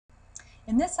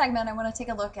In this segment, I want to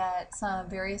take a look at some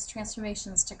various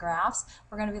transformations to graphs.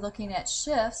 We're going to be looking at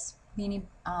shifts, meaning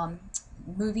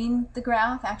moving the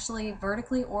graph actually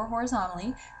vertically or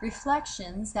horizontally,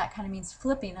 reflections, that kind of means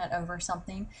flipping it over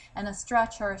something, and a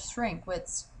stretch or a shrink, which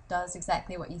does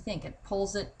exactly what you think. It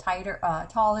pulls it tighter,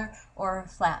 taller, or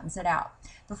flattens it out.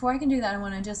 Before I can do that, I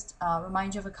want to just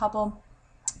remind you of a couple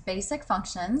basic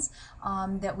functions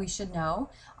that we should know.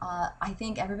 I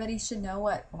think everybody should know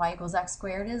what y equals x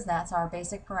squared is. That's our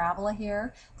basic parabola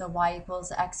here. The y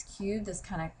equals x cubed, this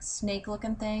kind of snake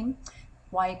looking thing.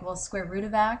 Y equals square root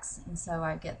of x, and so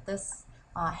I get this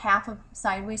half of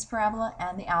sideways parabola,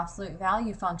 and the absolute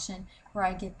value function where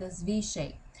I get this v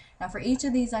shape. Now for each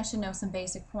of these I should know some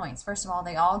basic points. First of all,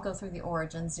 they all go through the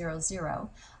origin 0, 0.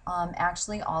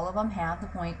 Actually all of them have the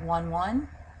point 1, 1,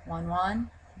 1,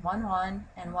 1, 1, 1,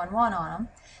 and 1, 1 on them.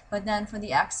 But then for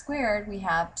the x squared, we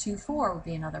have 2, 4 would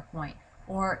be another point,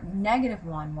 or negative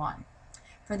 1, 1.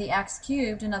 For the x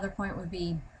cubed, another point would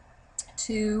be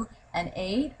 2 and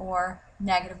 8, or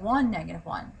negative 1, negative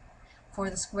 1. For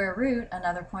the square root,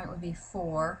 another point would be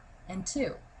 4 and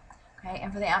 2. Okay,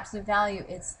 and for the absolute value,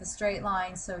 it's the straight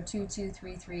line, so 2, 2,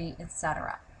 3, 3,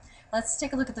 etc. Let's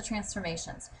take a look at the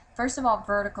transformations. First of all,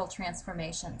 vertical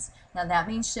transformations. Now that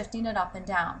means shifting it up and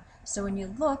down. So when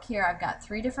you look here, I've got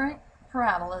three different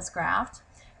parabolas graphed,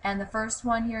 and the first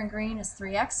one here in green is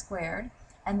 3x squared,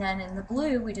 and then in the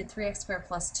blue we did 3x squared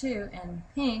plus 2, in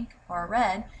pink or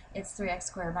red it's 3x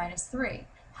squared minus 3.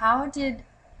 How did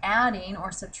adding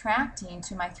or subtracting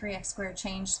to my 3x squared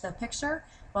change the picture?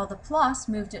 Well, the plus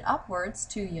moved it upwards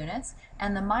 2 units,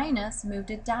 and the minus moved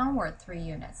it downward 3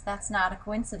 units. That's not a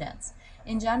coincidence.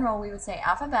 In general, we would say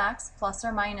f of x plus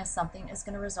or minus something is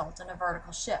going to result in a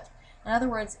vertical shift. In other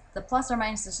words, the plus or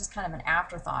minus is just kind of an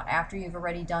afterthought after you've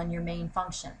already done your main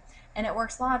function. And it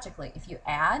works logically. If you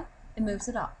add, it moves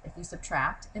it up. If you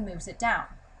subtract, it moves it down.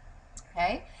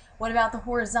 Okay? What about the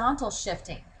horizontal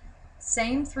shifting?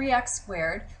 Same 3x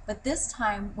squared, but this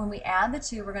time when we add the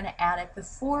 2, we're going to add it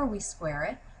before we square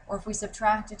it, or if we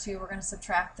subtract the 2, we're going to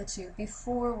subtract the 2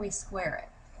 before we square it.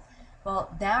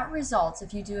 Well, that results,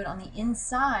 if you do it on the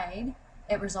inside,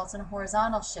 it results in a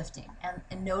horizontal shifting.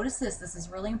 And notice this is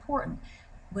really important.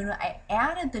 When I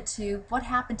added the 2, what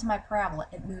happened to my parabola?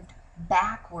 It moved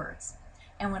backwards.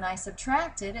 And when I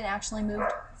subtracted, it actually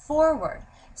moved forward.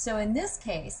 So in this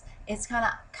case, it's kind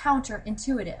of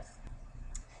counterintuitive.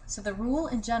 So the rule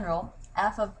in general,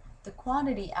 f of the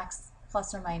quantity x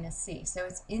plus or minus c, so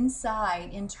it's inside,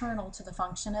 internal to the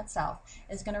function itself,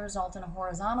 is going to result in a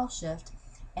horizontal shift.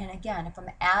 And again, if I'm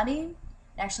adding,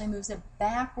 it actually moves it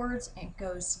backwards and it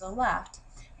goes to the left.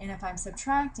 And if I'm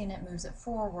subtracting, it moves it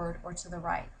forward or to the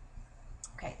right.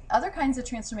 Okay, other kinds of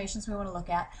transformations we want to look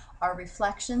at are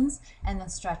reflections and then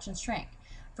stretch and shrink.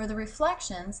 For the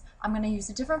reflections, I'm going to use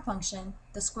a different function,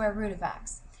 the square root of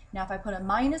x. Now if I put a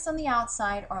minus on the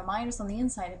outside or a minus on the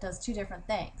inside, it does two different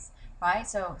things, right?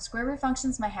 So square root function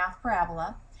is my half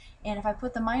parabola, and if I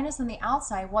put the minus on the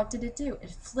outside, what did it do? It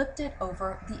flipped it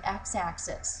over the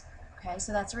x-axis. Okay,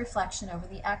 so that's a reflection over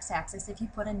the x-axis if you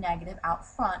put a negative out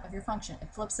front of your function.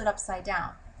 It flips it upside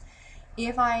down.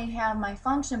 If I have my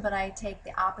function but I take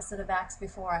the opposite of x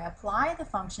before I apply the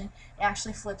function, it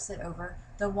actually flips it over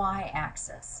the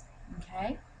y-axis.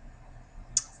 Okay?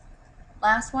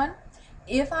 Last one.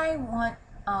 If I want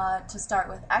to start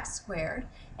with x squared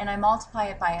and I multiply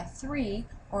it by a 3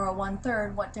 or a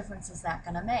 1/3, what difference is that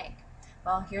going to make?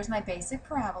 Well, here's my basic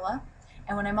parabola,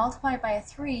 and when I multiply it by a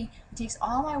 3, it takes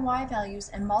all my y values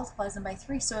and multiplies them by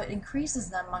 3, so it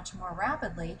increases them much more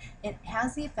rapidly. It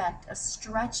has the effect of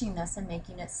stretching this and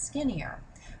making it skinnier.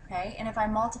 Okay, and if I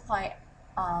multiply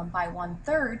by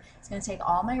 1/3, it's going to take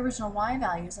all my original y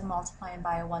values and multiply them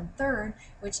by a 1/3,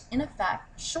 which in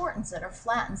effect shortens it or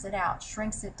flattens it out,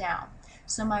 shrinks it down.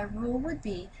 So my rule would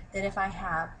be that if I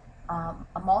have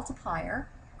a multiplier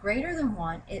greater than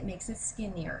 1, it makes it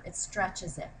skinnier, it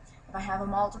stretches it. If I have a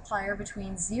multiplier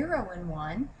between 0 and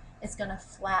 1, it's going to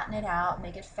flatten it out,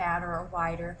 make it fatter or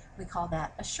wider. We call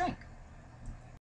that a shrink.